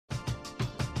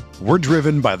We're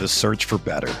driven by the search for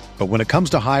better. But when it comes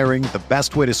to hiring, the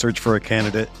best way to search for a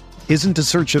candidate isn't to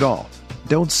search at all.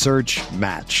 Don't search,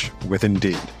 match with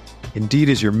Indeed. Indeed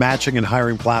is your matching and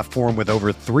hiring platform with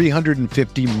over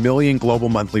 350 million global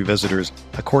monthly visitors,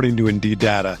 according to Indeed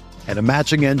data, and a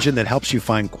matching engine that helps you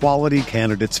find quality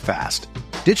candidates fast.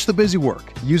 Ditch the busy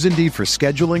work. Use Indeed for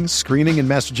scheduling, screening, and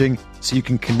messaging so you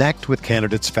can connect with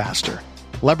candidates faster.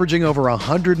 Leveraging over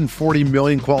 140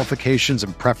 million qualifications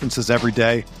and preferences every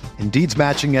day, Indeed's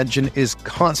matching engine is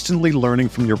constantly learning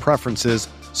from your preferences,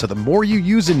 so the more you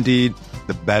use Indeed,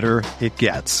 the better it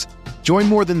gets. Join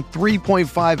more than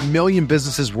 3.5 million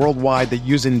businesses worldwide that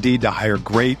use Indeed to hire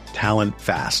great talent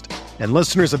fast. And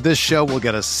listeners of this show will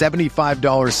get a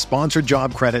 $75 sponsored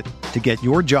job credit to get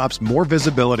your jobs more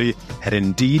visibility at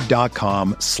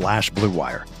Indeed.com/Blue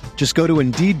Wire. Just go to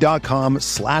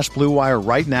Indeed.com/Blue Wire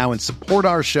right now and support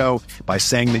our show by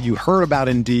saying that you heard about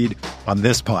Indeed on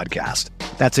this podcast.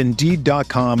 That's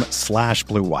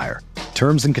Indeed.com/Blue Wire.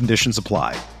 Terms and conditions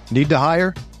apply. Need to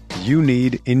hire? You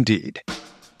need Indeed.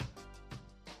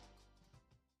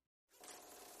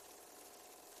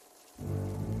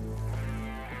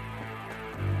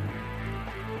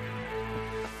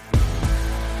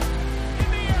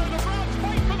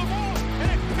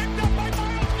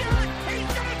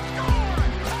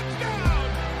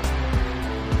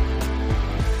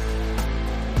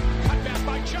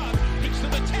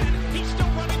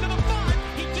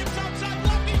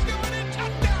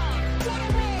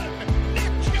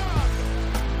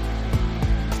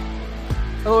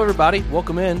 Hello, everybody.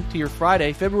 Welcome in to your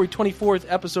Friday, February 24th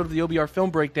episode of the OBR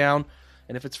Film Breakdown.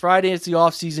 And if it's Friday, it's the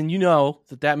off season. You know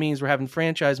that means we're having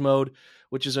franchise mode,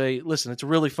 which is it's a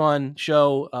really fun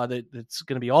show that's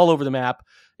going to be all over the map.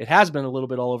 It has been a little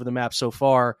bit all over the map so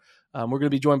far. We're going to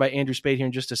be joined by Andrew Spade here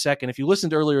in just a second. If you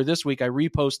listened earlier this week, I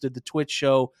reposted the Twitch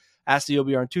show Ask the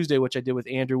OBR on Tuesday, which I did with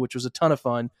Andrew, which was a ton of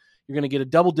fun. You're going to get a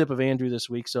double dip of Andrew this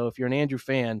week. So if you're an Andrew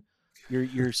fan,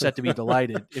 you're set to be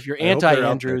delighted. If you're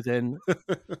anti-Andrew, then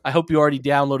I hope you already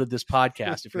downloaded this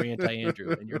podcast if you're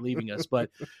anti-Andrew and you're leaving us. But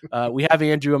we have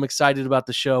Andrew. I'm excited about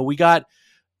the show. We don't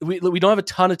have a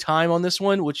ton of time on this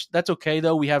one, which that's okay,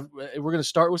 though. We're going to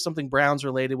start with something Browns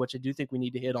related, which I do think we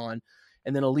need to hit on.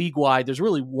 And then a league-wide, there's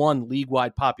really one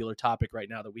league-wide popular topic right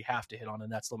now that we have to hit on,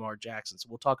 and that's Lamar Jackson. So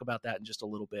we'll talk about that in just a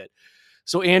little bit.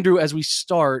 So, Andrew, as we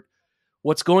start,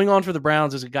 what's going on for the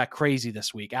Browns is it got crazy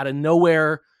this week. Out of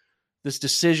nowhere, this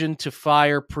decision to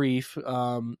fire Preef,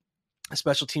 a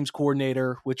special teams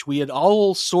coordinator, which we had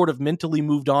all sort of mentally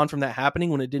moved on from that happening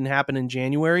when it didn't happen in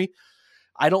January.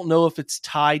 I don't know if it's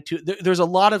tied to there's a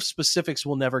lot of specifics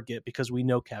we'll never get because we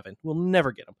know Kevin. We'll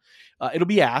never get them. It'll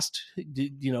be asked,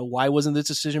 why wasn't this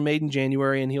decision made in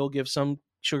January? And he'll give some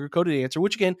sugar-coated answer,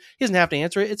 which, again, he doesn't have to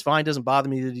answer it. It's fine. It doesn't bother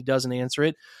me that he doesn't answer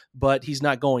it, but he's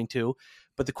not going to.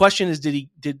 But the question is,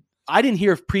 I didn't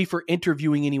hear of Preef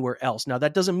interviewing anywhere else. Now,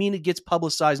 that doesn't mean it gets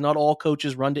publicized. Not all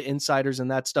coaches run to insiders and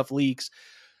that stuff leaks.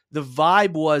 The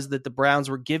vibe was that the Browns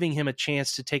were giving him a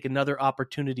chance to take another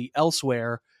opportunity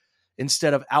elsewhere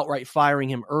instead of outright firing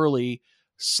him early.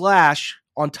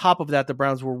 On top of that, the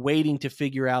Browns were waiting to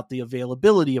figure out the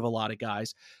availability of a lot of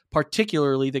guys,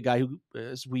 particularly the guy who,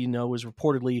 as we know, was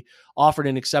reportedly offered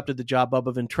and accepted the job.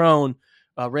 Bubba Ventrone,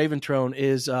 Raventrone,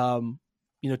 is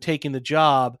taking the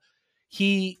job.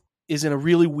 He is in a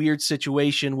really weird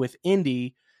situation with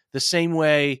Indy, the same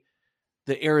way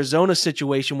the Arizona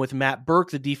situation with Matt Burke,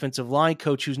 the defensive line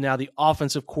coach, who's now the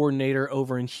offensive coordinator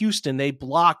over in Houston. They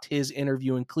blocked his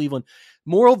interview in Cleveland.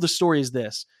 Moral of the story is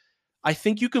this. I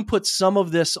think you can put some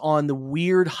of this on the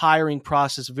weird hiring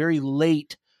process, very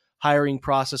late hiring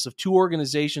process of two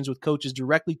organizations with coaches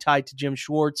directly tied to Jim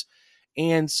Schwartz,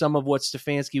 and some of what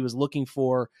Stefanski was looking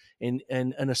for in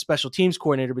a special teams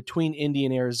coordinator between Indy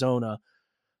and Arizona.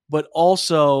 But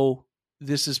also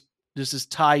this is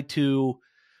tied to,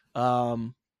 at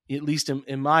least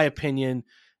in my opinion,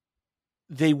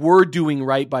 they were doing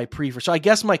right by Prefer. So I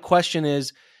guess my question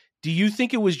is, do you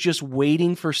think it was just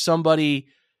waiting for somebody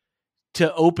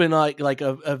to open like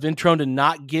a Ventrone to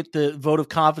not get the vote of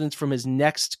confidence from his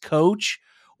next coach?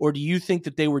 Or do you think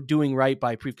that they were doing right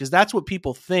by Prefer? Because that's what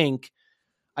people think.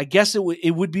 I guess it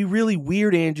would be really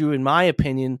weird, Andrew, in my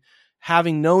opinion,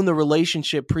 having known the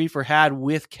relationship Prefer had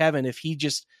with Kevin, if he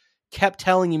just kept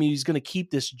telling him he's going to keep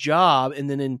this job, and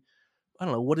then I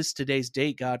don't know, what is today's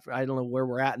date, God? I don't know where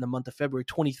we're at in the month of February,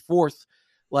 24th.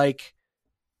 Like,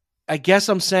 I guess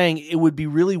I'm saying it would be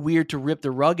really weird to rip the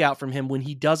rug out from him when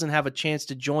he doesn't have a chance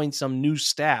to join some new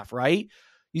staff, right?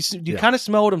 You kind of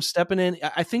smelled him stepping in.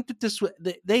 I think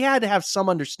that they had to have some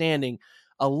understanding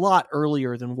a lot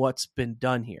earlier than what's been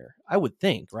done here, I would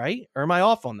think, right? Or am I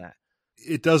off on that?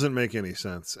 It doesn't make any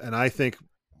sense. And I think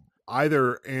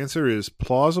either answer is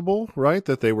plausible, right?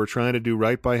 That they were trying to do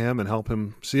right by him and help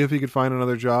him see if he could find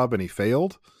another job, and he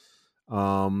failed.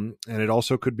 And it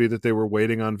also could be that they were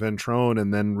waiting on Ventrone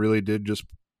and then really did just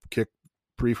kick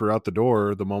Prefer out the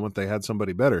door the moment they had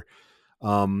somebody better.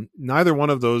 Neither one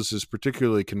of those is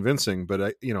particularly convincing,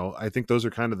 but I think those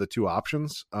are kind of the two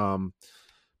options.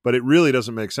 But it really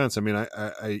doesn't make sense. I mean,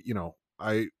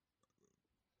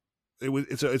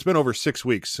 it's been over 6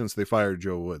 weeks since they fired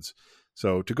Joe Woods.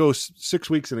 So to go 6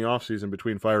 weeks in the offseason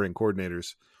between firing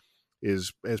coordinators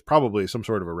is probably some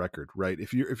sort of a record, right?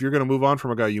 If you're going to move on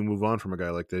from a guy, you move on from a guy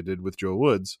like they did with Joe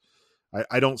Woods.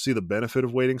 I don't see the benefit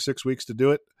of waiting 6 weeks to do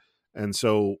it. And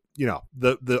so,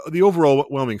 the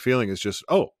overwhelming feeling is just,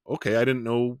 oh, okay, I didn't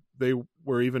know they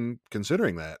were even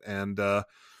considering that. And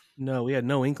no, we had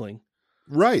no inkling.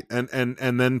 Right. And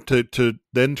then to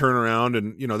then turn around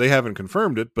and, they haven't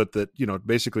confirmed it, but that,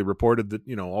 basically reported that,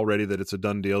 already that it's a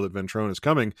done deal that Ventrone is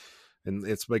coming, and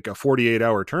it's like a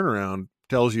 48-hour turnaround,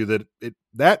 tells you that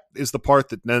that is the part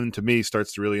that then to me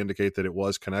starts to really indicate that it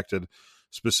was connected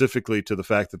specifically to the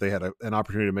fact that they had an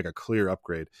opportunity to make a clear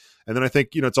upgrade. And then I think,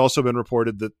 it's also been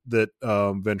reported that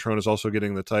Ventrone is also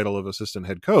getting the title of assistant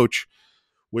head coach,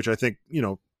 which I think,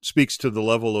 speaks to the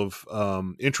level of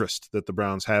interest that the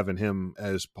Browns have in him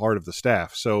as part of the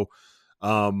staff. So,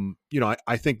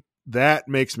 I think that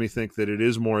makes me think that it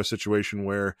is more a situation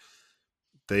where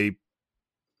they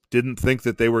didn't think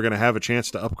that they were going to have a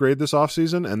chance to upgrade this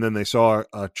offseason, and then they saw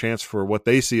a chance for what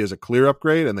they see as a clear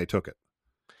upgrade, and they took it.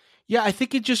 Yeah, I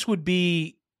think it just would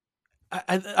be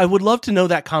I would love to know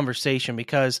that conversation,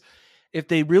 because if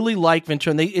they really like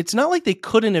Ventrone, it's not like they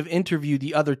couldn't have interviewed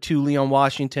the other two, Leon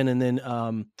Washington and then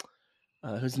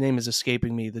whose name is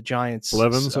escaping me, the Giants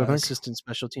Blevins, I think. Assistant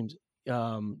special teams.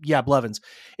 Blevins.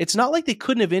 It's not like they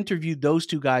couldn't have interviewed those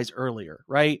two guys earlier,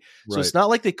 right? So it's not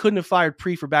like they couldn't have fired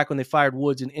Prefer back when they fired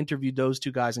Woods and interviewed those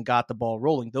two guys and got the ball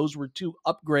rolling. Those were two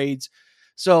upgrades.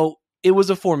 So it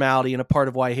was a formality and a part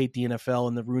of why I hate the NFL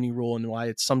and the Rooney Rule and why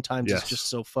it's sometimes it's just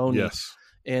so phony. Yes.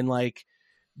 And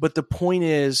but the point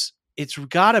is, it's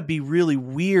got to be really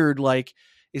weird. Like,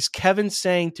 is Kevin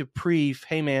saying to Preef,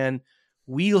 hey man,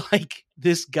 we like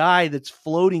this guy that's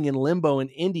floating in limbo in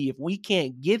Indy. If we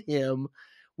can't get him,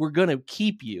 we're going to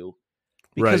keep you.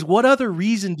 Because what other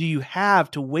reason do you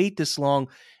have to wait this long?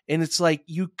 And it's like,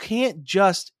 you can't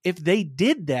just, if they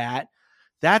did that,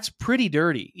 that's pretty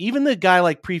dirty. Even the guy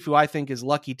like Preef, who I think is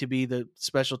lucky to be the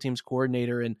special teams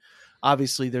coordinator, and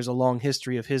obviously there's a long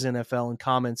history of his NFL and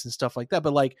comments and stuff like that.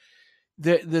 But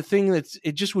the thing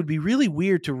it just would be really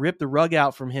weird to rip the rug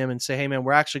out from him and say, hey man,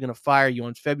 we're actually going to fire you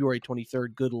on February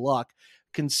 23rd. Good luck.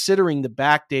 Considering the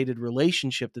backdated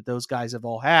relationship that those guys have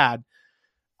all had.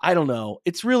 I don't know.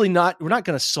 It's really not, we're not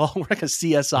going to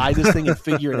CSI this thing and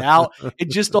figure it out.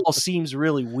 It just all seems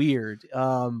really weird.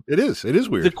 It is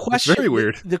weird. The question, it's very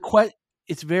weird.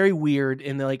 It's very weird.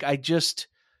 And I just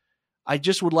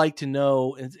would like to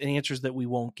know answers that we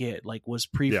won't get. Like, was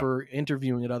Prefer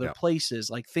interviewing at other places?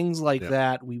 Like things like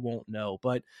that we won't know.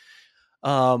 But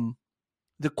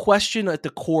the question at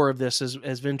the core of this, as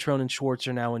Ventrone and Schwartz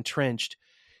are now entrenched,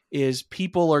 is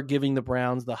people are giving the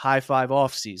Browns the high five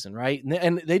off season, right?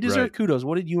 And they deserve kudos.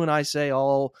 What did you and I say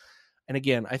all? And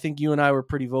again, I think you and I were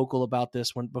pretty vocal about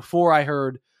this before I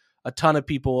heard a ton of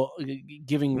people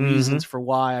giving reasons for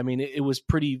why. I mean, it was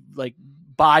pretty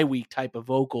bye-week type of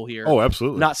vocal here. Oh,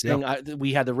 absolutely. Not saying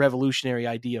we had the revolutionary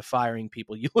idea of firing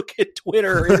people. You look at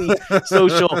Twitter or any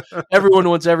social, everyone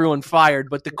wants everyone fired.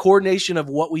 But the coordination of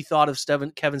what we thought of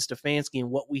Kevin Stefanski and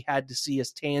what we had to see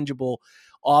as tangible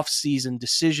off-season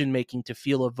decision-making to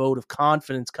feel a vote of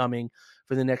confidence coming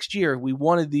for the next year, we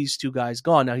wanted these two guys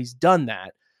gone. Now he's done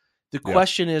that. The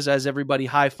question is, as everybody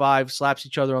high-five, slaps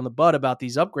each other on the butt about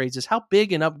these upgrades, is how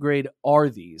big an upgrade are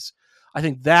these? I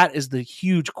think that is the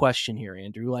huge question here,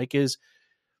 Andrew.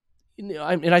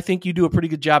 And I think you do a pretty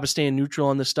good job of staying neutral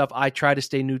on this stuff. I try to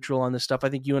stay neutral on this stuff. I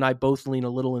think you and I both lean a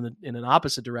little in an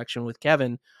opposite direction with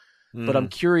Kevin, but I'm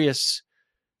curious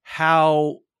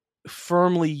how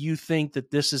firmly you think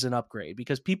that this is an upgrade,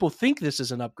 because people think this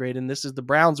is an upgrade, and this is the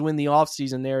Browns win the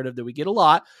offseason narrative that we get a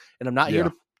lot. And I'm not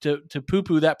here to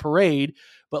poo-poo that parade,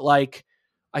 but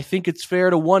I think it's fair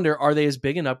to wonder, are they as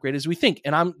big an upgrade as we think?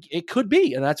 And it could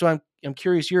be, and that's why I'm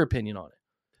curious your opinion on it.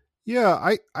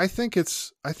 Yeah, I think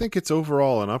it's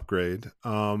overall an upgrade.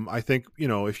 I think,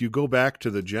 if you go back to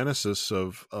the genesis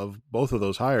of both of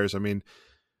those hires, I mean,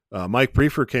 Mike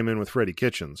Prefer came in with Freddie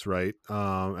Kitchens, right?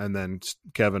 And then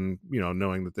Kevin,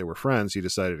 knowing that they were friends, he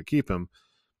decided to keep him.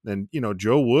 And,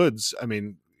 Joe Woods, I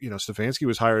mean, Stefanski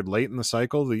was hired late in the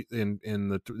cycle, in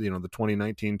the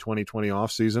 2019-2020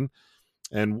 offseason.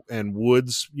 and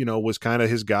Woods, was kind of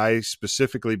his guy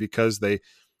specifically because they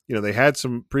had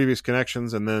some previous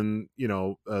connections, and then,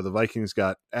 the Vikings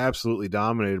got absolutely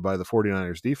dominated by the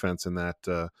 49ers defense in that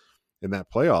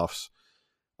playoffs.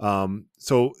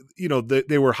 So,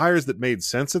 they were hires that made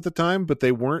sense at the time, but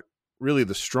they weren't really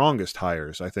the strongest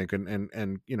hires, I think.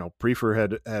 And Prefer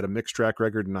had a mixed track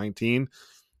record in 19,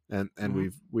 and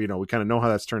we kind of know how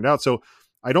that's turned out. So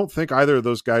I don't think either of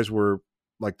those guys were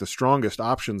like the strongest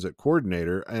options at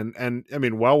coordinator. And I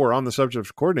mean, while we're on the subject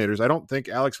of coordinators, I don't think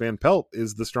Alex Van Pelt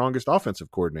is the strongest offensive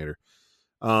coordinator.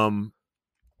 No,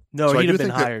 so he'd have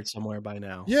been hired somewhere by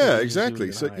now. Yeah,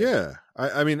 exactly. So yeah,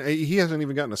 I mean, he hasn't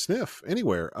even gotten a sniff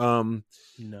anywhere.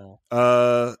 No.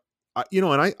 And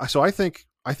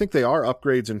I think they are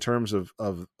upgrades in terms of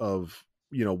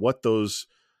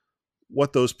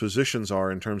what those positions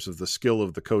are in terms of the skill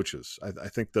of the coaches. I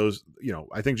think those,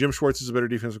 I think Jim Schwartz is a better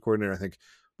defensive coordinator. I think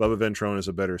Bubba Ventrone is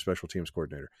a better special teams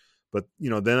coordinator. But,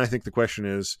 then I think the question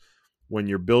is, when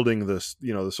you're building this,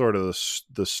 the sort of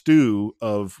the stew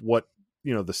of what,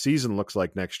 the season looks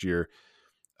like next year,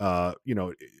 I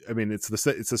mean, it's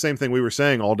the same thing we were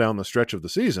saying all down the stretch of the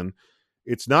season.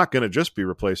 It's not going to just be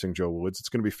replacing Joe Woods. It's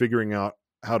going to be figuring out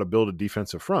how to build a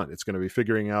defensive front. It's going to be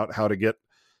figuring out how to get,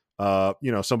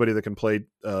 somebody that can play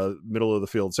middle of the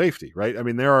field safety, right? I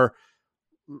mean, there are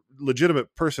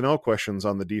legitimate personnel questions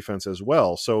on the defense as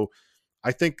well. So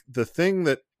I think the thing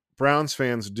that Browns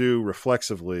fans do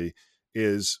reflexively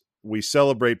is we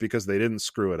celebrate because they didn't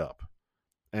screw it up.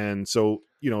 And so,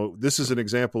 this is an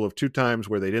example of 2 times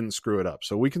where they didn't screw it up.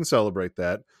 So we can celebrate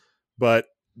that, but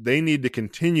they need to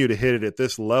continue to hit it at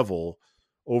this level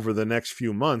over the next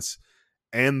few months.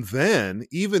 And then,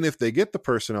 even if they get the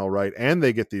personnel right and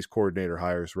they get these coordinator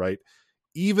hires right,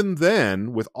 even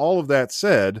then, with all of that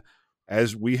said,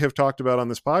 as we have talked about on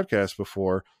this podcast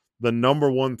before, the number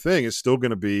one thing is still going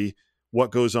to be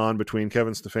what goes on between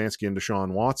Kevin Stefanski and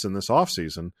Deshaun Watson this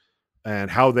offseason,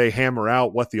 and how they hammer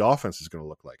out what the offense is going to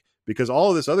look like. Because all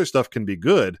of this other stuff can be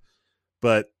good,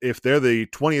 but if they're the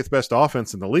 20th best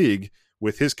offense in the league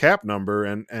with his cap number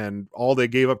and all they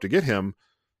gave up to get him,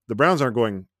 the Browns aren't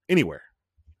going anywhere.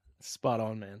 Spot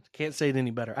on, man. Can't say it any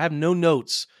better. I have no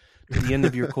notes to the end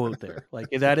of your quote there.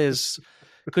 Like, that is,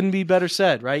 couldn't be better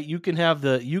said, right? You can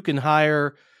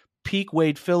hire peak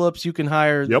Wade Phillips. You can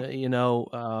hire, John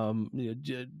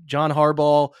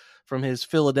Harbaugh from his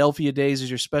Philadelphia days as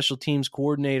your special teams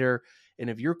coordinator. And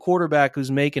if your quarterback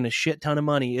who's making a shit ton of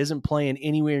money isn't playing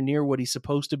anywhere near what he's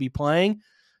supposed to be playing,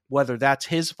 whether that's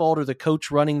his fault or the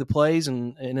coach running the plays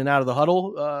and in and out of the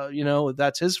huddle,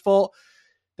 that's his fault.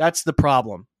 That's the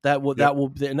problem. That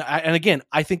will, and again,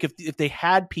 I think if they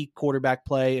had peak quarterback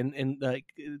play and like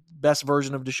best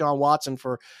version of Deshaun Watson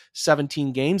for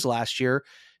 17 games last year,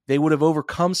 they would have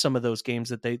overcome some of those games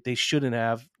that they shouldn't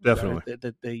have. Definitely.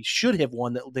 That they should have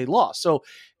won that they lost. So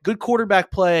good quarterback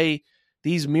play.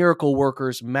 These miracle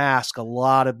workers mask a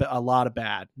lot of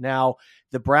bad. Now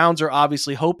the Browns are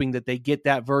obviously hoping that they get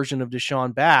that version of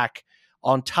Deshaun back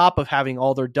on top of having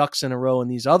all their ducks in a row in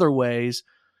these other ways.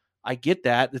 I get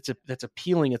that. That's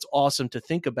appealing. It's awesome to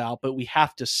think about, but we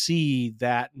have to see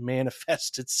that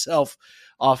manifest itself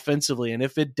offensively. And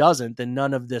if it doesn't, then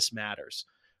none of this matters.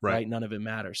 Right? None of it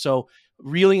matters. So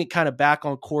reeling it kind of back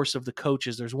on course of the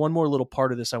coaches, there's one more little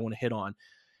part of this I want to hit on.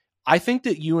 I think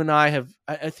that you and I have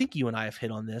hit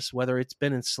on this, whether it's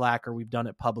been in Slack or we've done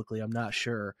it publicly. I'm not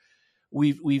sure.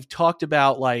 We've talked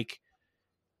about, like,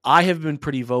 I have been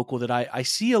pretty vocal that I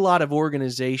see a lot of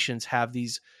organizations have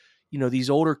these, these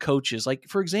older coaches, like,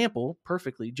 for example,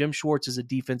 perfectly, Jim Schwartz is a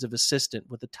defensive assistant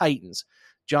with the Titans.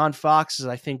 John Fox is,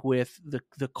 I think, with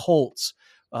the Colts,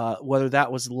 whether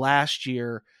that was last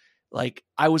year. Like,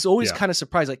 I was always kind of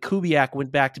surprised. Like, Kubiak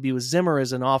went back to be with Zimmer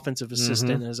as an offensive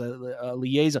assistant, as a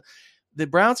liaison. The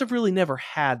Browns have really never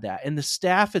had that. And the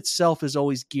staff itself has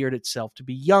always geared itself to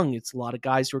be young. It's a lot of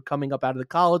guys who are coming up out of the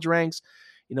college ranks.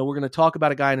 We're going to talk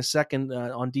about a guy in a second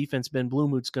on defense, Ben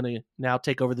Bloom, who's going to now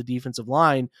take over the defensive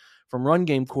line from run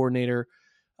game coordinator.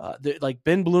 Like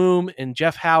Ben Bloom and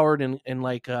Jeff Howard and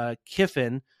like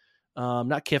Kiffin,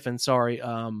 not Kiffin, sorry.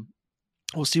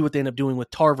 We'll see what they end up doing with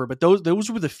Tarver, but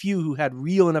those were the few who had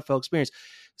real NFL experience.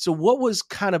 So what was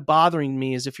kind of bothering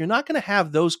me is if you're not going to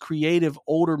have those creative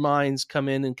older minds come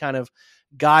in and kind of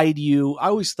guide you, I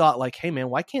always thought, like, hey man,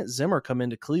 why can't Zimmer come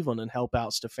into Cleveland and help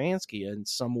out Stefanski in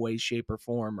some way, shape, or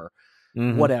form, or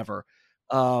whatever?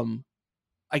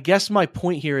 I guess my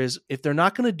point here is, if they're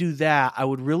not going to do that, I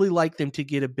would really like them to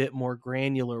get a bit more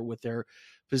granular with their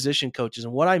position coaches.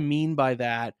 And what I mean by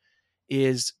that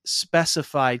is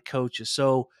specified coaches.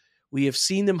 So We have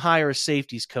seen them hire a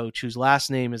safeties coach whose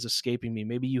last name is escaping me.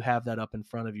 Maybe you have that up in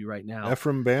front of you right now.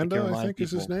 Ephraim Banda, I think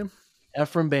is his name.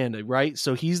 Ephraim Banda, right?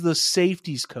 So he's the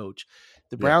safeties coach.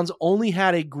 The Browns only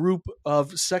had a group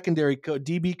of secondary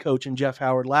DB coach in Jeff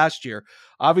Howard last year.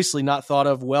 Obviously not thought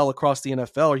of well across the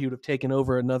NFL, or he would have taken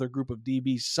over another group of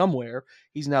DBs somewhere.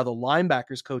 He's now the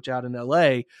linebackers coach out in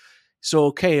LA. So,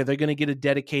 okay, are they going to get a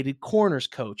dedicated corners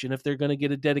coach? And if they're going to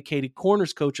get a dedicated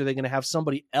corners coach, are they going to have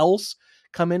somebody else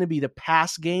come in and be the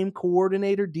pass game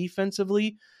coordinator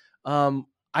defensively?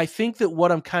 I think that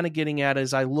what I'm kind of getting at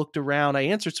is I looked around, I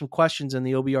answered some questions in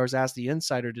the OBR's Ask the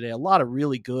Insider today, a lot of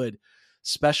really good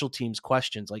special teams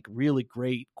questions, like really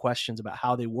great questions about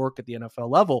how they work at the NFL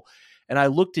level. And I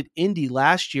looked at Indy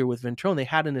last year with Ventrone. They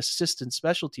had an assistant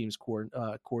special teams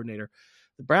coordinator.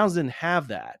 The Browns didn't have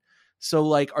that. So,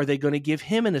 like, are they going to give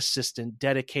him an assistant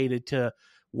dedicated to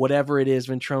whatever it is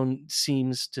Ventrone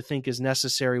seems to think is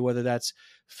necessary, whether that's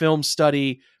film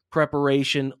study,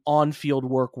 preparation, on-field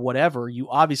work, whatever? You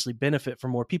obviously benefit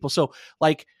from more people. So,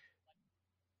 like,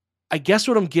 I guess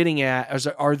what I'm getting at is,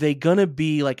 are they going to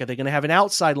be like, are they going to have an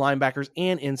outside linebackers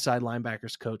and inside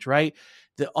linebackers coach, right?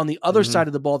 On the other side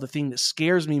of the ball, the thing that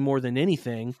scares me more than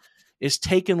anything is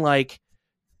taking like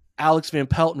Alex Van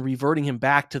Pelt and reverting him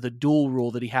back to the dual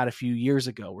rule that he had a few years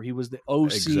ago, where he was the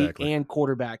OC and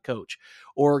quarterback coach,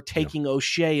 or taking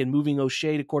O'Shea and moving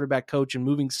O'Shea to quarterback coach and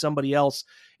moving somebody else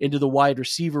into the wide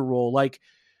receiver role. Like,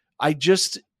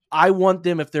 I want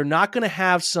them, if they're not going to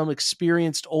have some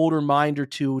experienced older mind or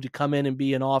two to come in and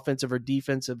be an offensive or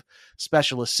defensive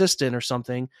special assistant or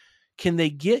something, can they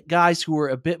get guys who are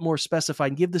a bit more specified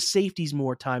and give the safeties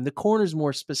more time, the corners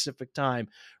more specific time,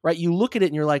 right? You look at it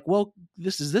and you're like, well,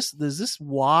 is this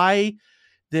why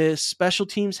the special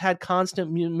teams had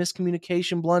constant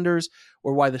miscommunication blunders,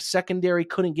 or why the secondary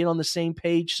couldn't get on the same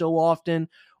page so often,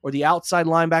 or the outside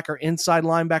linebacker, inside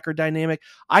linebacker dynamic?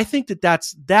 I think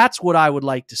that's what I would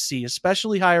like to see,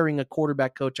 especially hiring a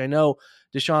quarterback coach. I know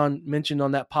Deshaun mentioned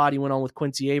on that pod he went on with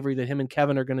Quincy Avery that him and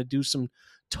Kevin are going to do some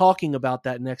talking about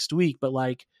that next week. But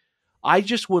like, I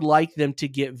just would like them to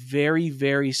get very,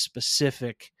 very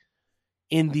specific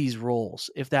in these roles,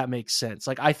 if that makes sense.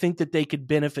 Like, I think that they could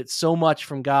benefit so much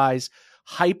from guys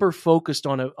hyper focused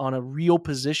on a real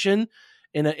position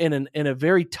in a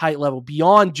very tight level,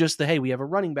 beyond just the, hey, we have a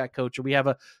running back coach or we have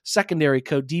a secondary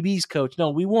coach, DB's coach. No,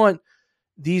 we want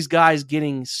these guys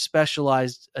getting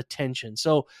specialized attention.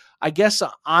 So I guess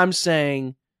I'm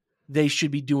saying they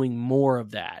should be doing more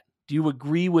of that. Do you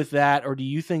agree with that, or do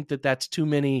you think that that's too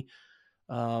many,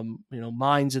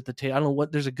 minds at the table? I don't know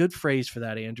what. There's a good phrase for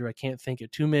that, Andrew. I can't think of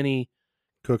too many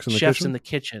cooks in the chefs kitchen? in the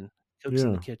kitchen. Cooks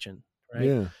in the kitchen, right?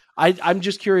 Yeah. I'm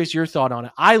just curious your thought on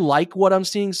it. I like what I'm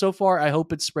seeing so far. I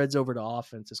hope it spreads over to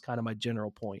offense. Is kind of my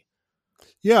general point.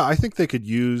 Yeah, I think they could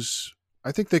use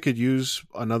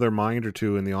another mind or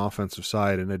two in the offensive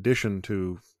side, in addition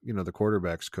to the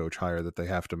quarterback's coach hire that they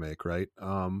have to make, right?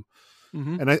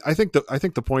 And I think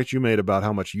the point you made about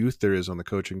how much youth there is on the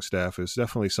coaching staff is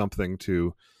definitely something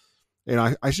to.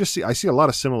 And I see a lot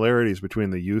of similarities between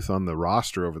the youth on the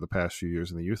roster over the past few years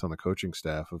and the youth on the coaching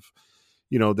staff. Of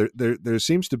there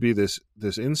seems to be this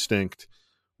instinct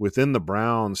within the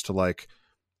Browns to, like,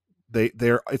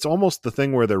 it's almost the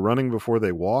thing where they're running before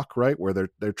they walk, right? Where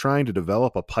they're trying to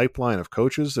develop a pipeline of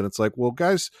coaches, and it's like, well,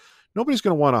 guys, nobody's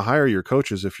going to want to hire your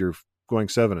coaches if you're going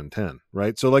 7-10,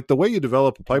 right? So, like, the way you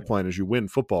develop a pipeline is you win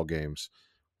football games,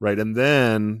 right? And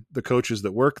then the coaches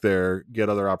that work there get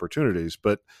other opportunities.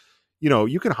 But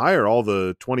you can hire all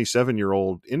the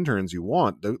 27-year-old interns you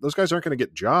want. Those guys aren't going to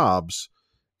get jobs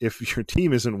if your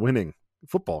team isn't winning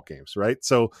football games, right?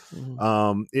 So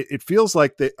it feels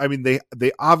like they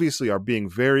obviously are being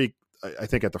very, I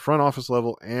think, at the front office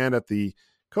level and at the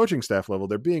coaching staff level,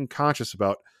 they're being conscious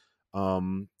about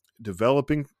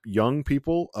developing young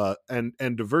people and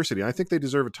diversity. And I think they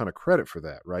deserve a ton of credit for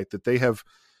that, right? That they have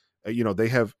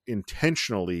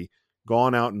intentionally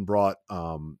gone out and brought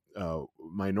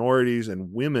minorities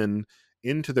and women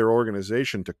into their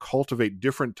organization to cultivate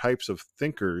different types of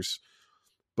thinkers.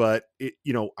 But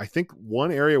I think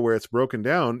one area where it's broken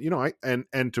down,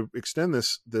 and to extend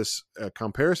this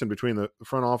comparison between the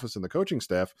front office and the coaching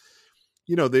staff,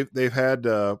 they've had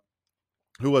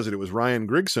who was it? It was Ryan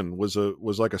Grigson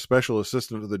was like a special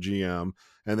assistant to the GM,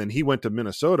 and then he went to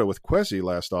Minnesota with Kwesi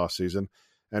last offseason,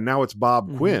 and now it's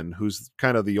Bob Quinn, who's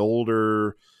kind of the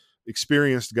older,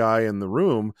 experienced guy in the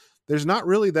room. There's not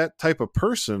really that type of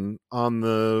person on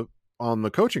the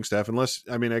coaching staff, unless,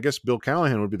 I guess Bill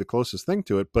Callahan would be the closest thing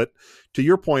to it. But to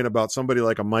your point about somebody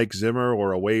like a Mike Zimmer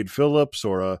or a Wade Phillips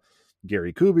or a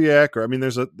Gary Kubiak, or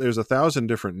there's 1,000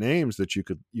 different names that you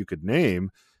could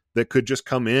name that could just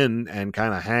come in and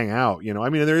kind of hang out. I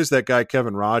mean, there is that guy,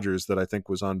 Kevin Rogers, that I think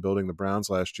was on Building the Browns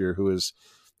last year, who is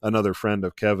another friend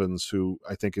of Kevin's, who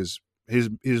I think is his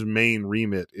main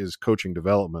remit is coaching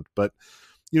development. But,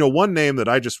 one name that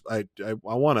I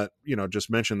want to, just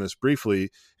mention this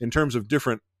briefly in terms of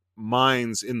different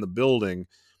minds in the building.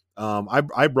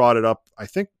 I brought it up, I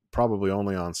think probably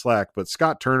only on Slack, but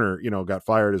Scott Turner, got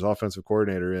fired as offensive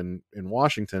coordinator in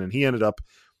Washington, and he ended up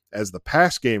as the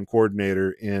pass game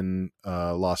coordinator in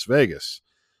Las Vegas.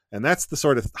 And that's the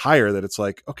sort of hire that it's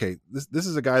like, okay, this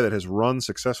is a guy that has run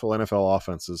successful NFL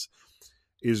offenses,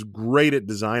 is great at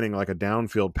designing like a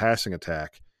downfield passing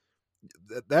attack.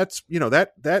 That's,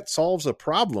 that solves a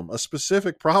problem, a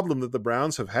specific problem that the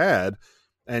Browns have had.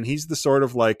 And he's the sort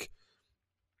of like,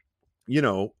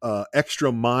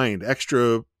 extra mind,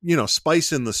 extra,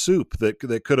 spice in the soup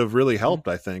that could have really helped,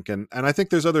 I think. And I think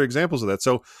there's other examples of that.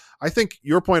 So I think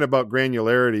your point about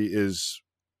granularity is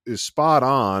spot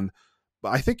on. But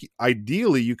I think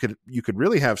ideally you could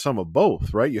really have some of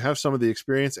both, right? You have some of the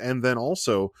experience and then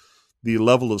also the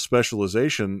level of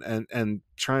specialization and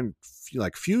try and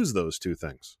fuse those two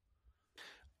things.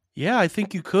 Yeah, I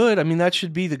think you could. I mean, that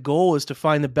should be the goal, is to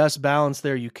find the best balance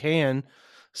there you can.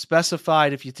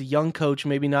 Specified, if it's a young coach,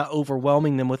 maybe not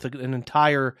overwhelming them with an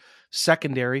entire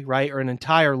secondary, right? Or an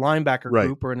entire linebacker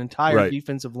group or an entire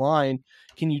defensive line.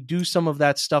 Can you do some of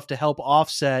that stuff to help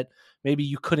offset? Maybe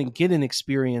you couldn't get an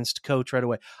experienced coach right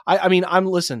away. I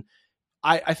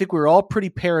think we were all pretty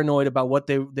paranoid about what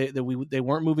they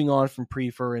weren't moving on from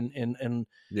Prefer, and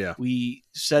we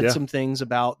said some things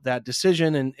about that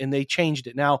decision, and they changed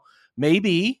it. Now,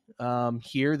 maybe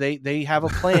here they have a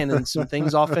plan and some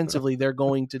things offensively they're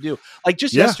going to do. Like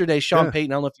just yesterday, Sean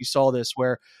Payton, I don't know if you saw this,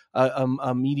 where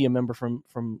a media member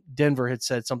from Denver had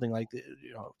said something like,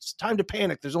 it's time to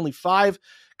panic. There's only 5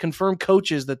 confirmed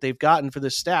coaches that they've gotten for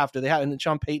this staff. Do they have? And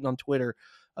Sean Payton on Twitter,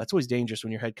 it's always dangerous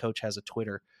when your head coach has a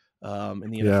Twitter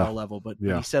in the NFL level, but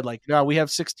he said we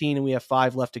have 16 and we have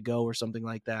 5 left to go or something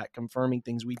like that, confirming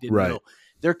things we didn't know.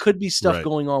 There could be stuff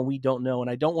going on we don't know,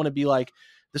 and I don't want to be like,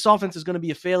 this offense is going to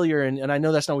be a failure, and I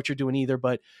know that's not what you're doing either,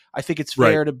 but I think it's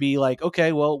fair to be like,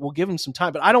 okay, well, we'll give them some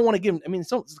time, but I don't want to give them, it's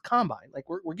the combine. Like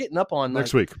we're getting up on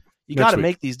next week. You got to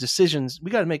make these decisions. You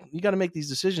got to make these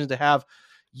decisions to have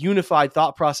unified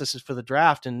thought processes for the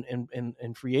draft and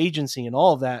free agency and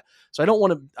all of that. So I don't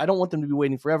want them to be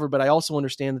waiting forever, but I also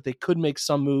understand that they could make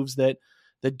some moves that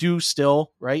do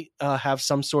still have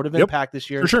some sort of impact this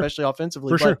year, especially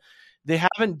offensively. But they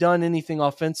haven't done anything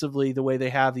offensively the way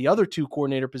they have the other 2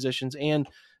 coordinator positions and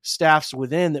staffs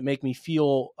within that make me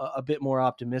feel a bit more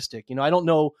optimistic. I don't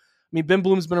know. I mean, Ben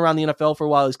Bloom's been around the NFL for a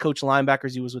while. He's coached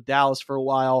linebackers. He was with Dallas for a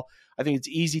while. I think it's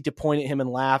easy to point at him and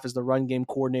laugh as the run game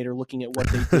coordinator, looking at what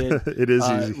they did. It is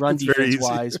easy. Run defense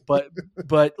wise, but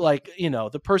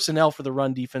the personnel for the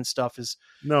run defense stuff has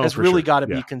really got to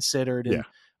be considered. And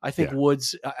I think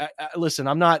Woods, listen,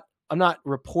 I'm not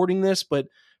reporting this, but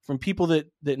from people that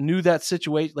knew that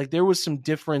situation, like there was some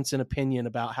difference in opinion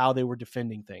about how they were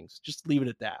defending things. Just leave it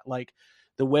at that. Like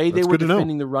the way they were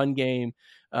defending the run game,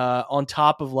 on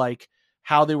top of like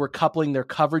how they were coupling their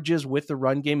coverages with the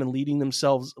run game and leaving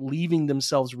themselves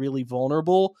really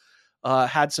vulnerable,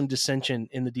 had some dissension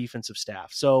in the defensive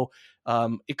staff. So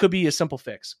it could be a simple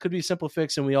fix.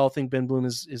 And we all think Ben Bloom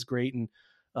is great, and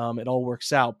it all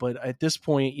works out. But at this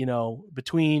point,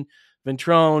 between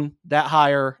Ventrone, that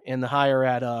hire, and the hire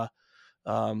at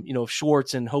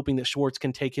Schwartz, and hoping that Schwartz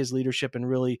can take his leadership and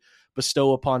really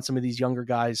bestow upon some of these younger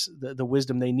guys the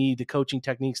wisdom they need, the coaching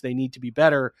techniques they need to be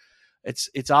better.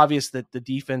 It's obvious that the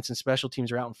defense and special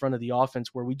teams are out in front of the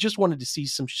offense, where we just wanted to see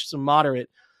some moderate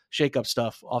shake-up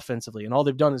stuff offensively, and all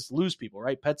they've done is lose people,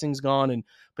 right? Petzing's gone, and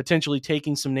potentially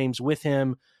taking some names with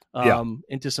him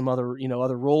into some other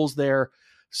other roles there.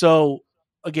 So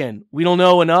again, we don't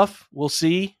know enough. We'll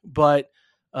see, but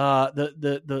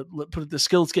the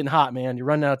skillet's getting hot, man. You're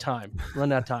running out of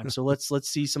time. So let's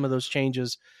see some of those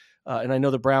changes. And I know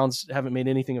the Browns haven't made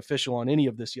anything official on any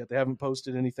of this yet. They haven't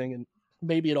posted anything, and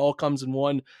maybe it all comes in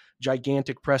one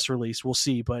gigantic press release. We'll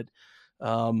see, but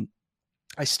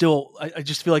I just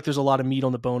feel like there's a lot of meat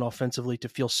on the bone offensively to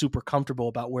feel super comfortable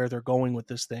about where they're going with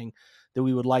this thing that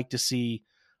we would like to see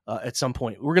at some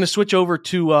point. We're going to switch over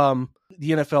to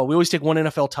the NFL. We always take one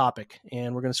NFL topic,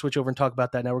 and we're going to switch over and talk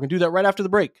about that now. We're going to do that right after the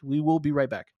break. We will be right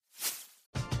back.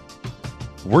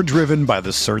 We're driven by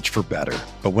the search for better.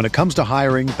 But when it comes to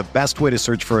hiring, the best way to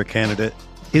search for a candidate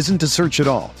isn't to search at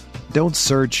all. Don't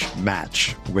search,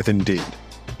 match with Indeed.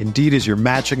 Indeed is your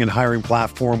matching and hiring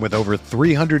platform with over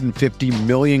 350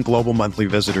 million global monthly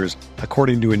visitors,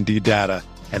 according to Indeed data,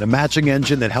 and a matching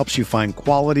engine that helps you find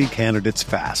quality candidates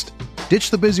fast. Ditch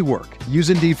the busy work. Use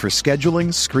Indeed for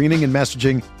scheduling, screening, and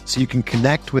messaging so you can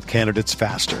connect with candidates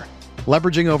faster.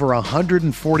 Leveraging over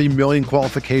 140 million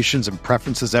qualifications and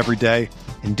preferences every day,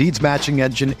 Indeed's matching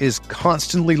engine is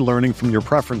constantly learning from your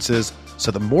preferences,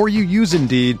 so the more you use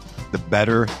Indeed, the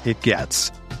better it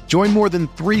gets. Join more than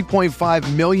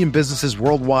 3.5 million businesses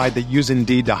worldwide that use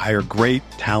Indeed to hire great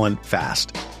talent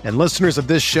fast. And listeners of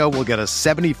this show will get a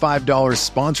 $75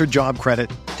 sponsored job credit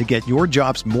to get your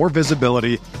jobs more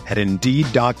visibility at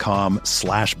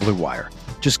Indeed.com/Blue Wire.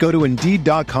 Just go to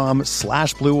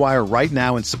Indeed.com/Blue Wire right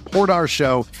now and support our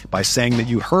show by saying that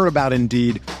you heard about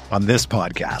Indeed on this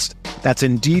podcast. That's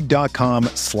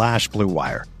Indeed.com/Blue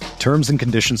Wire. Terms and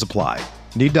conditions apply.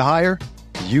 Need to hire?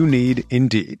 You need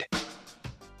Indeed.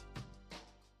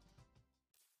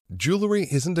 Jewelry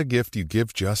isn't a gift you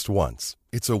give just once.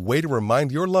 It's a way to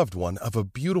remind your loved one of a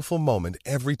beautiful moment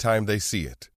every time they see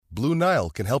it. Blue Nile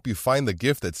can help you find the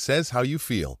gift that says how you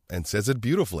feel and says it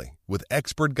beautifully, with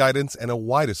expert guidance and a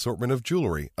wide assortment of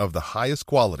jewelry of the highest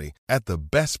quality at the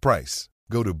best price.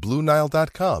 Go to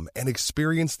BlueNile.com and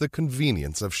experience the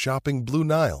convenience of shopping Blue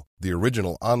Nile, the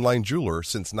original online jeweler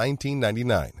since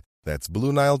 1999. That's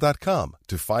BlueNile.com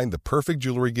to find the perfect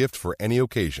jewelry gift for any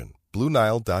occasion.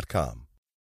 BlueNile.com.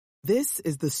 This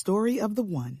is the story of the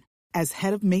one. As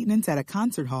head of maintenance at a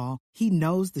concert hall, he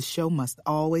knows the show must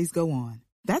always go on.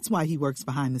 That's why he works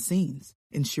behind the scenes,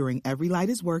 ensuring every light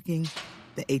is working,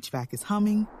 the HVAC is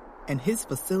humming, and his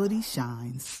facility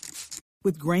shines.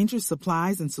 With Grainger's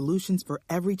supplies and solutions for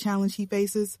every challenge he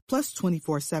faces, plus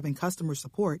 24/7 customer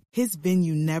support, his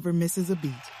venue never misses a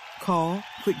beat. Call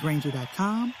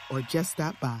quickgrainger.com or just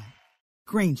stop by.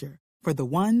 Grainger, for the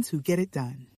ones who get it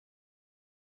done.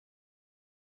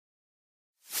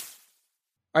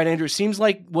 All right, Andrew, it seems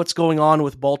like what's going on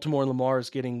with Baltimore and Lamar is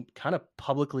getting kind of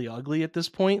publicly ugly at this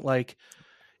point. Like,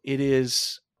 it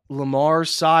is Lamar's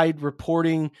side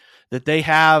reporting that they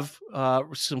have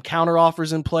some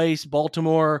counteroffers in place.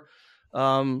 Baltimore,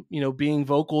 being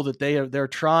vocal that they're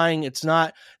trying. It's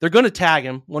not, they're going to tag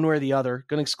him one way or the other,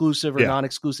 going to exclusive or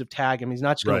non-exclusive tag him. He's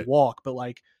not just going to walk, but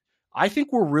like, I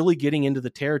think we're really getting into the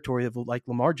territory of like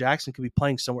Lamar Jackson could be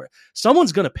playing somewhere.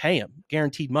 Someone's going to pay him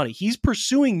guaranteed money. He's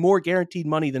pursuing more guaranteed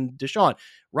money than Deshaun.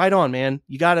 Right on, man.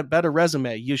 You got a better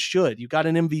resume. You should. You got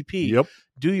an MVP. Yep.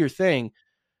 Do your thing.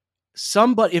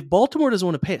 Somebody, if Baltimore doesn't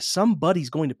want to pay it, somebody's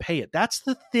going to pay it. That's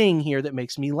the thing here that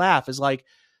makes me laugh is like,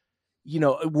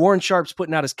 Warren Sharp's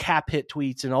putting out his cap hit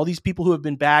tweets and all these people who have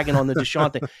been bagging on the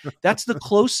Deshaun thing. That's the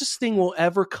closest thing we'll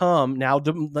ever come. Now,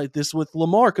 like this with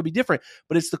Lamar could be different,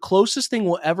 but it's the closest thing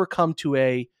we'll ever come to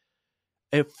a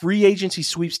free agency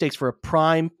sweepstakes for a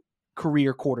prime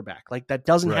career quarterback. Like that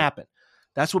doesn't happen.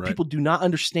 That's what people do not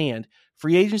understand.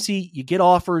 Free agency, you get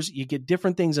offers, you get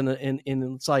different things, and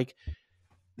it's like,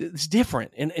 it's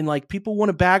different. And like people want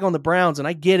to bag on the Browns, and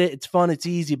I get it. It's fun. It's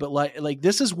easy. But like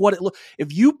this is what it looks.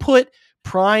 If you put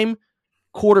prime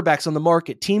quarterbacks on the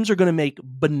market, teams are going to make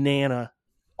banana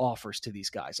offers to these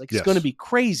guys. Like it's going to be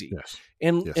crazy. Yes.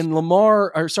 And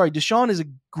Deshaun is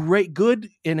good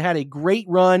and had a great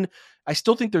run. I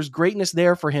still think there's greatness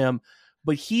there for him.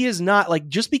 But he is not like,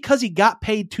 just because he got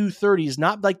paid $230 is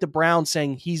not like the Browns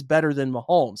saying he's better than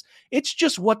Mahomes. It's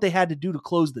just what they had to do to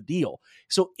close the deal.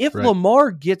 So if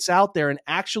Lamar gets out there and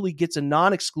actually gets a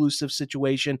non-exclusive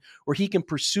situation where he can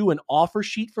pursue an offer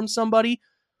sheet from somebody,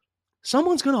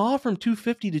 someone's going to offer him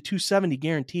 $250 to $270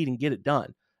 guaranteed and get it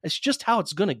done. It's just how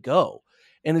it's going to go.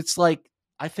 And it's like,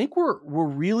 I think we're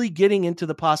really getting into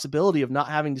the possibility of not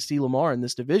having to see Lamar in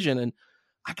this division. And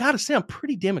I got to say, I'm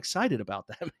pretty damn excited about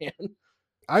that, man.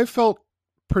 I felt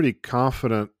pretty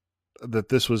confident that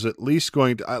this was at least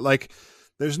going to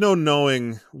there's no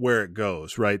knowing where it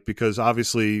goes, right? Because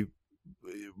obviously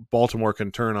Baltimore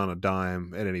can turn on a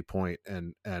dime at any point.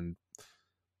 And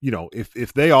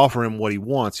if they offer him what he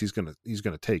wants, he's going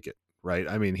to take it. Right.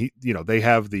 I mean, they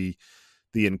have the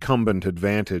incumbent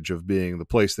advantage of being the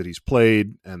place that he's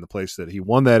played and the place that he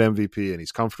won that MVP and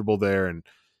he's comfortable there. And,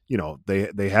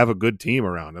 they have a good team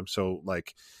around him. So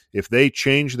like, if they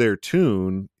change their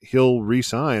tune, he'll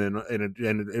re-sign and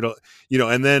it'll,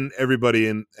 and then everybody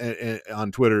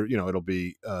on Twitter, it'll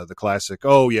be the classic,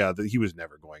 oh yeah, he was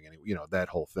never going anywhere, that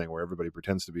whole thing where everybody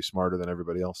pretends to be smarter than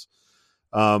everybody else.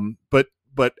 But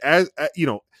as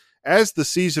the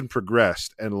season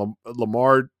progressed and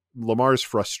Lamar's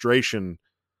frustration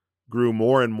grew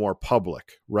more and more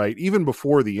public, right? Even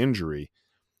before the injury,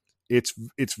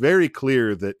 it's very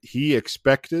clear that he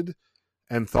expected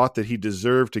and thought that he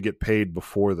deserved to get paid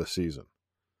before the season.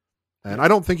 And I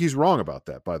don't think he's wrong about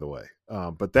that, by the way.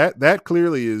 But that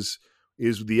clearly is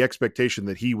the expectation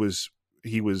that he was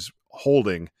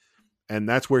holding, and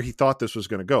that's where he thought this was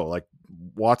going to go. Like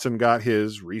Watson got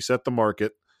his, reset the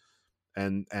market,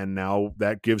 and now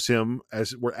that gives him,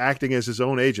 as we're acting as his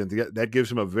own agent, that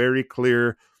gives him a very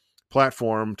clear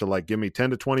platform to like, give me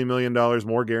 $10 to $20 million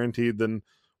more guaranteed than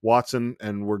Watson,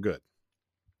 and we're good.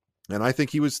 And I think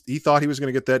he thought he was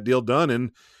going to get that deal done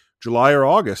in July or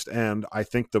August. And I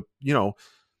think the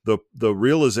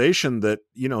realization that,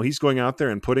 he's going out there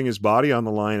and putting his body on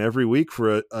the line every week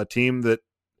for a team that,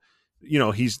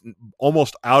 he's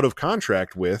almost out of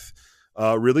contract with,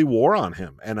 really wore on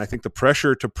him. And I think the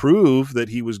pressure to prove that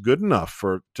he was good enough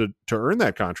to earn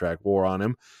that contract wore on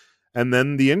him. And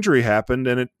then the injury happened.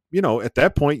 And at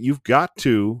that point, you've got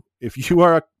to, if you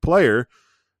are a player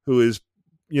who is,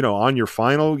 on your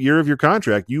final year of your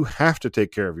contract, you have to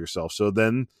take care of yourself. So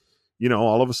then,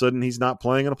 all of a sudden he's not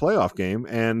playing in a playoff game.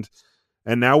 And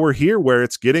now we're here where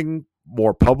it's getting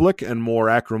more public and more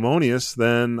acrimonious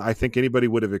than I think anybody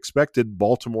would have expected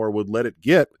Baltimore would let it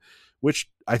get, which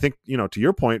I think, to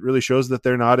your point, really shows that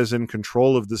they're not as in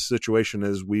control of this situation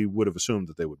as we would have assumed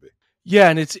that they would be. Yeah,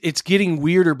 and it's getting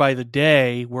weirder by the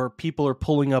day, where people are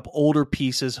pulling up older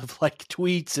pieces of like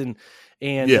tweets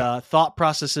and thought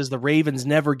processes. The Ravens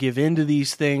never give in to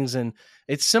these things, and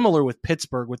it's similar with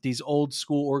Pittsburgh, with these old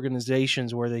school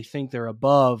organizations where they think they're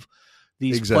above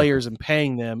these players and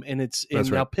paying them. And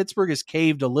now Pittsburgh has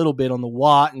caved a little bit on the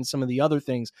Watt and some of the other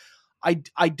things.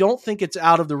 I don't think it's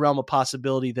out of the realm of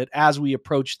possibility that as we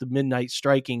approach the midnight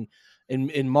striking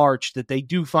in March, that they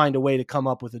do find a way to come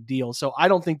up with a deal. So I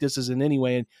don't think this is in any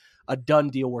way a done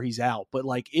deal where he's out, but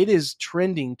like it is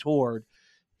trending toward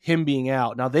him being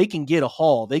out. Now they can get a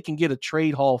haul, they can get a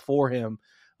trade haul for him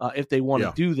if they want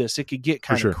to do this. It could get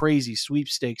kind of crazy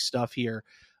sweepstakes stuff here.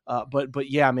 But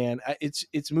yeah, man,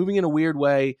 it's moving in a weird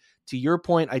way. To your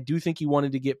point, I do think he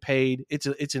wanted to get paid.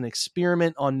 It's an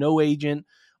experiment on no agent,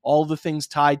 all the things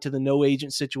tied to the no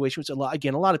agent situation, which a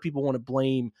lot of people want to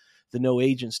blame the no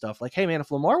agent stuff. Like, hey man,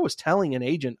 if Lamar was telling an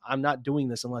agent, I'm not doing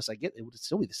this unless I get it, would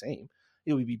still be the same.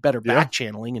 It would be better back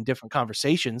channeling in different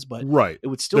conversation, but it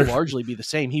would still largely be the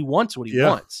same. He wants what he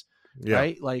wants,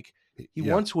 right? Like he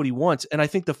wants what he wants. And I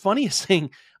think the funniest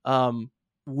thing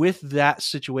with that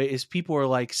situation is people are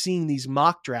like seeing these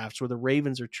mock drafts where the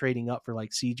Ravens are trading up for like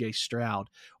CJ Stroud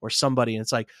or somebody. And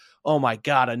it's like, oh my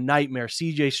God, a nightmare.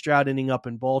 CJ Stroud ending up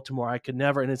in Baltimore. I could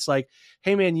never. And it's like,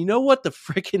 hey man, you know what the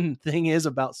freaking thing is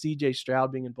about CJ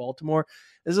Stroud being in Baltimore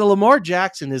is that Lamar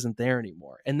Jackson isn't there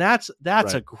anymore. And that's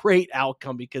a great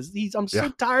outcome because I'm so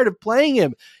tired of playing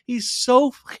him. He's so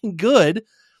fucking good.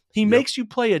 He makes you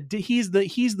play he's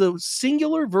the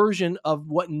singular version of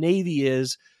what Navy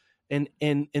is.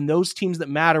 And those teams that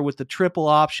matter with the triple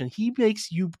option, he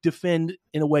makes you defend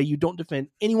in a way you don't defend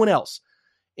anyone else.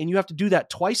 And you have to do that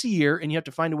twice a year, and you have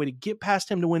to find a way to get past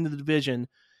him to win the division.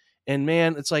 And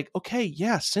man, it's like, okay,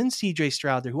 send CJ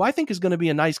Stroud there, who I think is going to be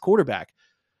a nice quarterback.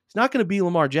 It's not going to be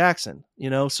Lamar Jackson,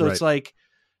 So it's like,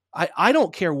 I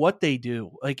don't care what they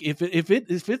do. Like if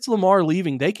it's Lamar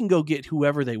leaving, they can go get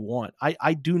whoever they want.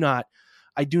 I do not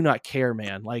care,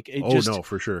 man. Like it no,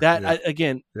 for sure. That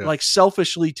like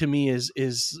selfishly to me is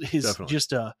definitely.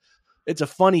 Just it's a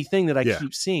funny thing that I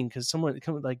keep seeing because someone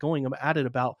like going at it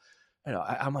about,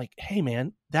 I'm like, hey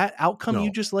man, that outcome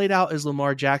you just laid out is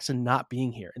Lamar Jackson not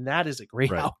being here. And that is a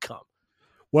great outcome.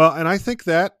 Well, and I think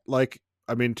that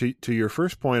to your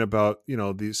first point about,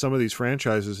 some of these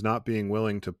franchises not being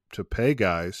willing to pay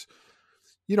guys,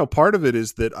 part of it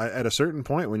is that at a certain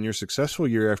point when you're successful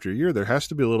year after year, there has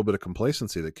to be a little bit of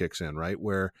complacency that kicks in, right?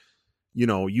 Where,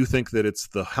 you think that it's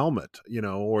the helmet,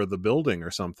 or the building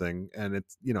or something, and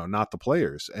it's, not the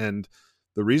players. And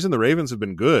the reason the Ravens have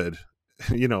been good,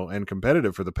 and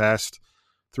competitive for the past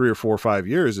 3 or 4 or 5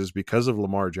 years is because of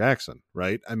Lamar Jackson,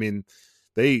 right? I mean,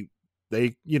 they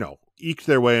eked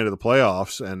their way into the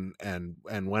playoffs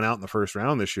and went out in the first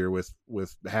round this year with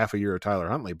half a year of Tyler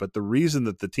Huntley. But the reason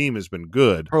that the team has been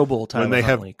good, Pro Bowl Tyler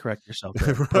Huntley, correct yourself.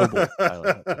 Pro Bowl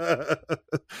Tyler Huntley.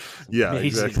 Yeah, amazing.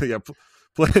 Exactly. Yeah,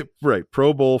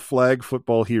 Pro Bowl flag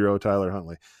football hero Tyler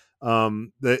Huntley.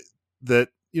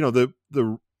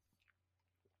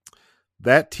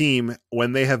 That team,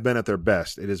 when they have been at their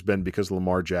best, it has been because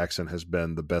Lamar Jackson has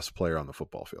been the best player on the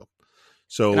football field.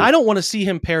 So, and I don't want to see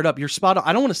him paired up. You're spot on.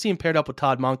 I don't want to see him paired up with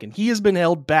Todd Monken. He has been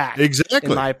held back, in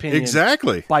my opinion,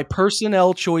 by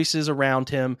personnel choices around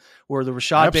him, where the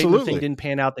Rashad Bateman thing didn't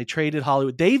pan out. They traded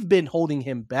Hollywood. They've been holding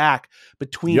him back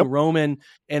between Roman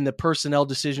and the personnel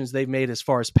decisions they've made as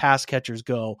far as pass catchers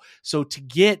go. So to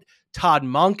get Todd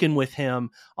Monken with him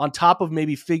on top of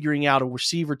maybe figuring out a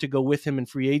receiver to go with him in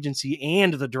free agency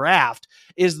and the draft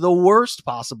is the worst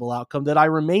possible outcome that I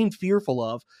remain fearful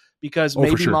of. Because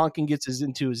maybe Monken gets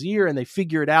into his ear and they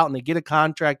figure it out and they get a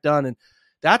contract done. And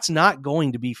That's not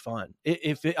going to be fun.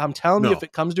 I'm telling you, if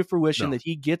it comes to fruition that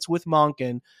he gets with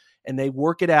Monken and they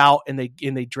work it out and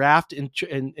they draft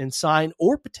and sign,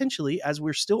 or potentially, as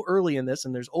we're still early in this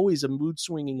and there's always a mood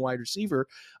swinging wide receiver,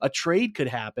 a trade could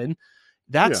happen.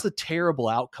 That's the terrible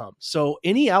outcome. So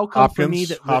any outcome for me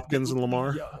Hopkins and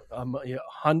Lamar,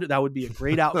 that would be a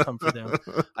great outcome for them.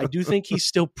 I do think he's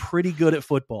still pretty good at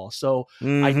football, so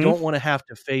I don't want to have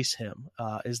to face him.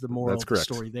 Is the moral of the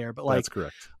story there? But that's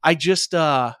correct. I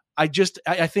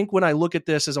think when I look at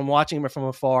this as I'm watching him from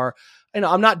afar,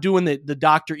 I'm not doing the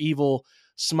Dr. Evil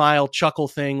smile chuckle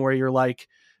thing where you're like,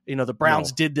 the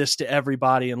Browns did this to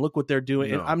everybody and look what they're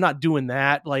doing. And I'm not doing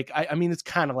that. Like, I mean, it's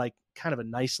kind of a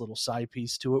nice little side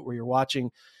piece to it where you're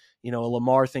watching, a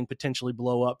Lamar thing potentially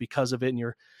blow up because of it. And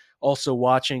you're also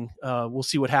watching, we'll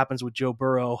see what happens with Joe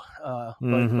Burrow.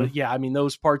 But yeah, I mean,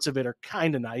 those parts of it are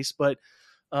kind of nice, but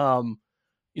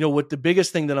what the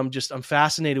biggest thing that I'm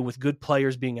fascinated with good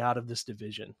players being out of this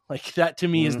division. Like that to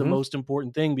me is the most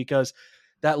important thing, because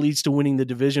that leads to winning the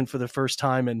division for the first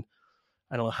time in,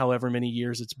 I don't know, however many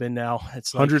years it's been now.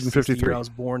 It's like 153. I was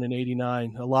born in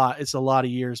 89. It's a lot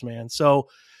of years, man. So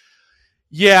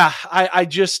yeah,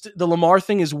 the Lamar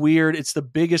thing is weird. It's the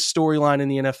biggest storyline in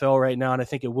the NFL right now. And I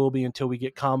think it will be until we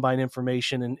get combine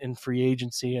information and free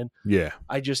agency. And yeah,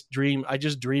 I just dream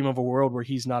of a world where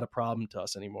he's not a problem to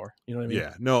us anymore. You know what I mean?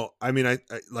 Yeah, no, I mean,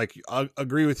 I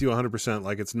agree with you 100%.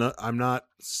 Like I'm not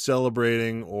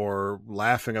celebrating or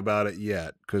laughing about it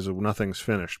yet because nothing's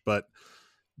finished, but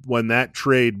when that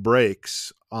trade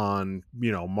breaks on,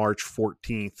 March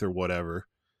 14th or whatever,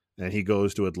 and he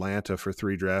goes to Atlanta for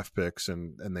 3 draft picks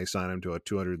and they sign him to a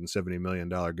 $270 million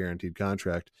guaranteed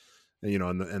contract,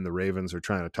 and the Ravens are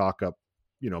trying to talk up,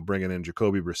 bringing in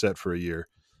Jacoby Brissett for a year,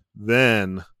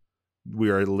 then we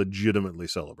are legitimately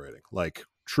celebrating, like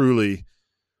truly,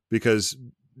 because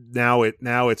now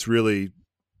it's really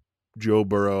Joe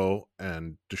Burrow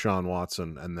and Deshaun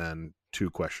Watson, and then 2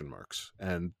 question marks,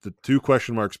 and the 2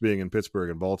 question marks being in Pittsburgh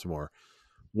and Baltimore.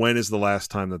 When is the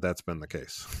last time that's been the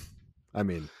case? I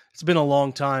mean, it's been a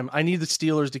long time. I need the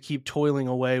Steelers to keep toiling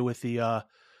away with the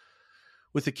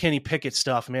Kenny Pickett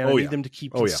stuff, man. I need them to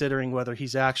keep considering whether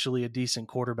he's actually a decent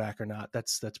quarterback or not.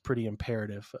 That's pretty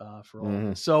imperative for all of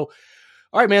us. So,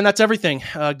 all right, man, that's everything.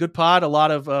 Good pod, a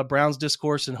lot of Browns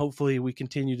discourse, and hopefully we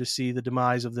continue to see the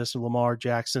demise of this Lamar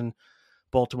Jackson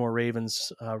Baltimore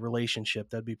Ravens relationship.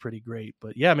 That'd be pretty great.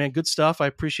 But yeah, man, good stuff. I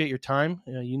appreciate your time.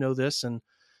 This, and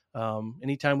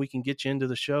anytime we can get you into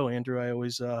the show, Andrew, I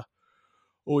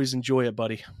always enjoy it,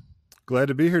 buddy. Glad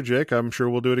to be here, Jake. I'm sure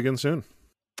we'll do it again soon.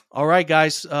 All right,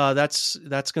 guys, that's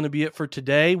going to be it for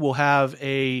today. We'll have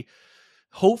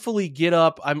hopefully get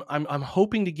up. I'm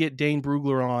hoping to get Dane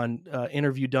Brugler on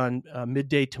interview done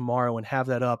midday tomorrow and have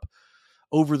that up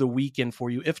over the weekend for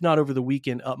you. If not over the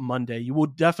weekend, up Monday. You will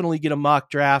definitely get a mock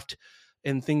draft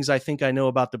and things I think I know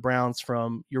about the Browns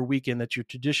from your weekend that you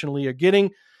traditionally are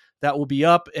getting. That will be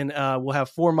up, and we'll have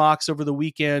 4 mocks over the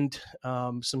weekend,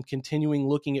 some continuing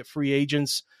looking at free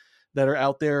agents that are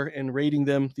out there and rating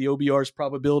them, the OBR's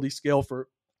probability scale for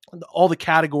all the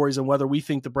categories and whether we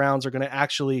think the Browns are going to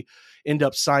actually end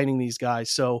up signing these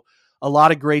guys. So a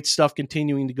lot of great stuff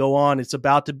continuing to go on. It's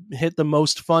about to hit the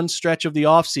most fun stretch of the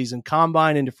offseason,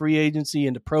 combine into free agency,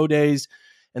 into pro days,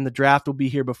 and the draft will be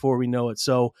here before we know it.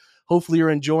 So hopefully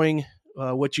you're enjoying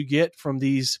what you get from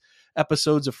these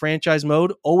episodes of Franchise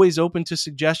Mode. Always open to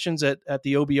suggestions at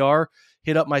the OBR.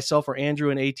 Hit up myself or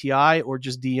Andrew and ATI, or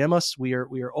just DM us. We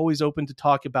are always open to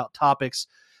talk about topics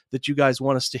that you guys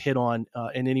want us to hit on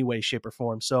in any way, shape, or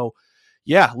form. So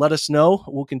yeah, let us know.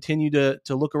 We'll continue to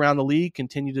look around the league,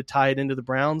 continue to tie it into the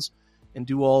Browns, and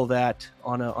do all of that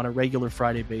on a regular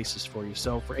Friday basis for you.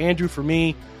 So for Andrew, for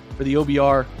me, for the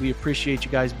OBR, we appreciate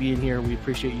you guys being here. We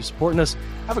appreciate you supporting us.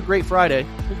 Have a great Friday.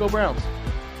 We'll go Browns.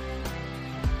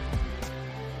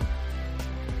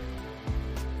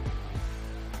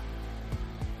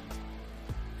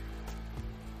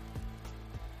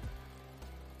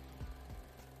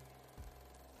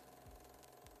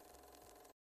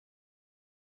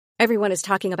 Everyone is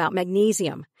talking about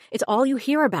magnesium. It's all you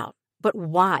hear about. But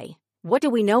why? What do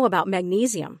we know about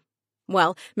magnesium?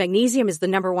 Well, magnesium is the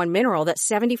 #1 mineral that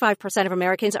 75% of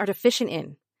Americans are deficient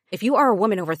in. If you are a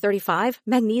woman over 35,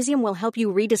 magnesium will help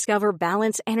you rediscover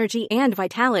balance, energy, and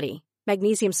vitality.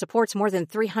 Magnesium supports more than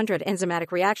 300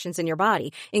 enzymatic reactions in your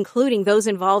body, including those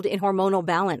involved in hormonal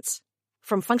balance.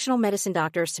 From functional medicine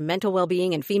doctors to mental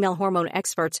well-being and female hormone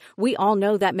experts, we all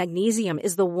know that magnesium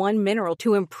is the one mineral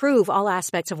to improve all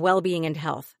aspects of well-being and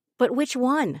health. But which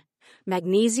one?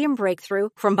 Magnesium Breakthrough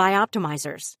from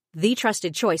Bioptimizers, the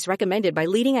trusted choice recommended by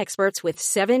leading experts with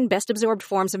 7 best-absorbed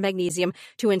forms of magnesium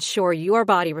to ensure your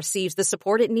body receives the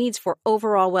support it needs for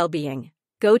overall well-being.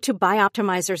 Go to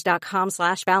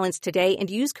bioptimizers.com/balance today and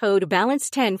use code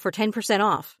BALANCE10 for 10%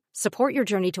 off. Support your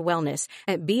journey to wellness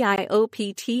at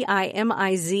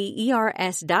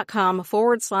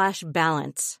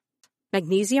bioptimizers.com/balance.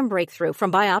 Magnesium Breakthrough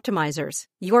from Bioptimizers,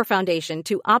 your foundation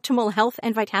to optimal health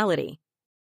and vitality.